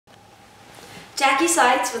Jacie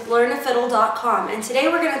Sites with LearnToFiddle.com, and today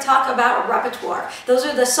we're going to talk about repertoire. Those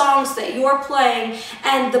are the songs that you're playing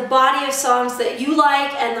and the body of songs that you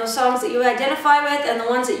like and those songs that you identify with and the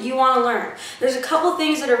ones that you want to learn. There's a couple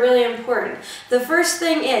things that are really important. The first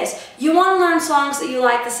thing is you want to learn songs that you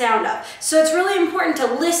like the sound of. So it's really important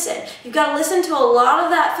to listen. You've got to listen to a lot of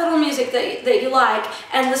that fiddle music that you like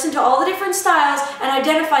and listen to all the different styles and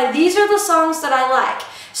identify these are the songs that I like.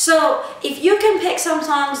 So if you can pick some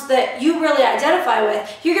songs that you really identify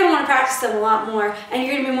with, you're going to want to practice them a lot more and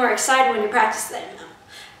you're going to be more excited when you practice them.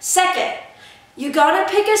 Second, you got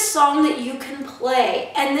to pick a song that you can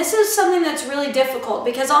play. And this is something that's really difficult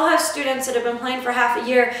because I'll have students that have been playing for half a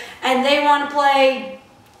year and they want to play,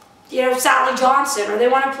 you know, Sally Johnson, or they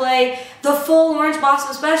want to play the full Orange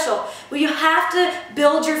Blossom Special. Well, you have to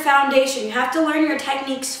build your foundation. You have to learn your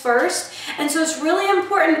techniques first. And so it's really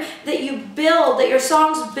important that you build, that your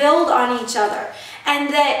songs build on each other,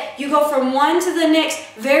 and that you go from one to the next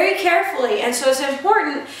very carefully. And so it's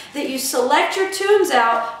important that you select your tunes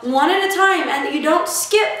out one at a time and that you don't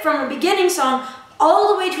skip from a beginning song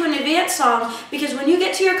all the way to an advanced song, because when you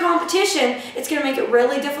get to your competition, it's going to make it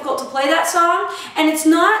really difficult to play that song. And it's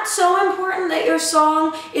not so important that your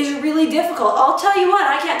song is really difficult. I'll tell you what,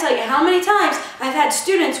 I can't tell you how many times I've had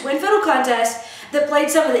students win fiddle contests that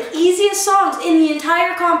played some of the easiest songs in the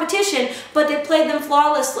entire competition, but they played them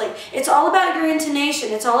flawlessly. It's all about your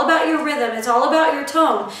intonation, it's all about your rhythm, it's all about your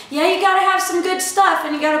tone. Yeah, you gotta have some good stuff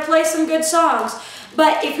and you gotta play some good songs.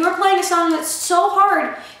 But if you're playing a song that's so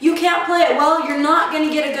hard you can't play it well, you're not going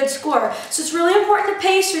to get a good score. So it's really important to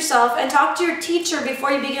pace yourself and talk to your teacher before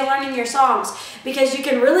you begin learning your songs, because you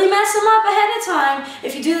can really mess them up ahead of time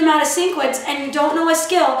if you do them out of sequence and you don't know a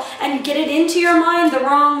skill and you get it into your mind the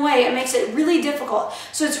wrong way. It makes it really difficult.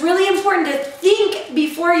 So it's really important to think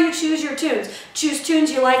before you choose your tunes. Choose tunes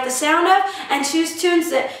you like the sound of and choose tunes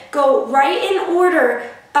that go right in order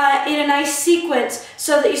in a nice sequence,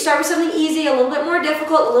 so that you start with something easy, a little bit more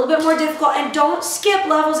difficult, and don't skip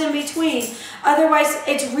levels in between. Otherwise,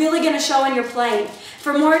 it's really going to show in your playing.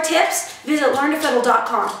 For more tips, visit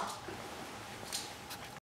LearnToFiddle.com.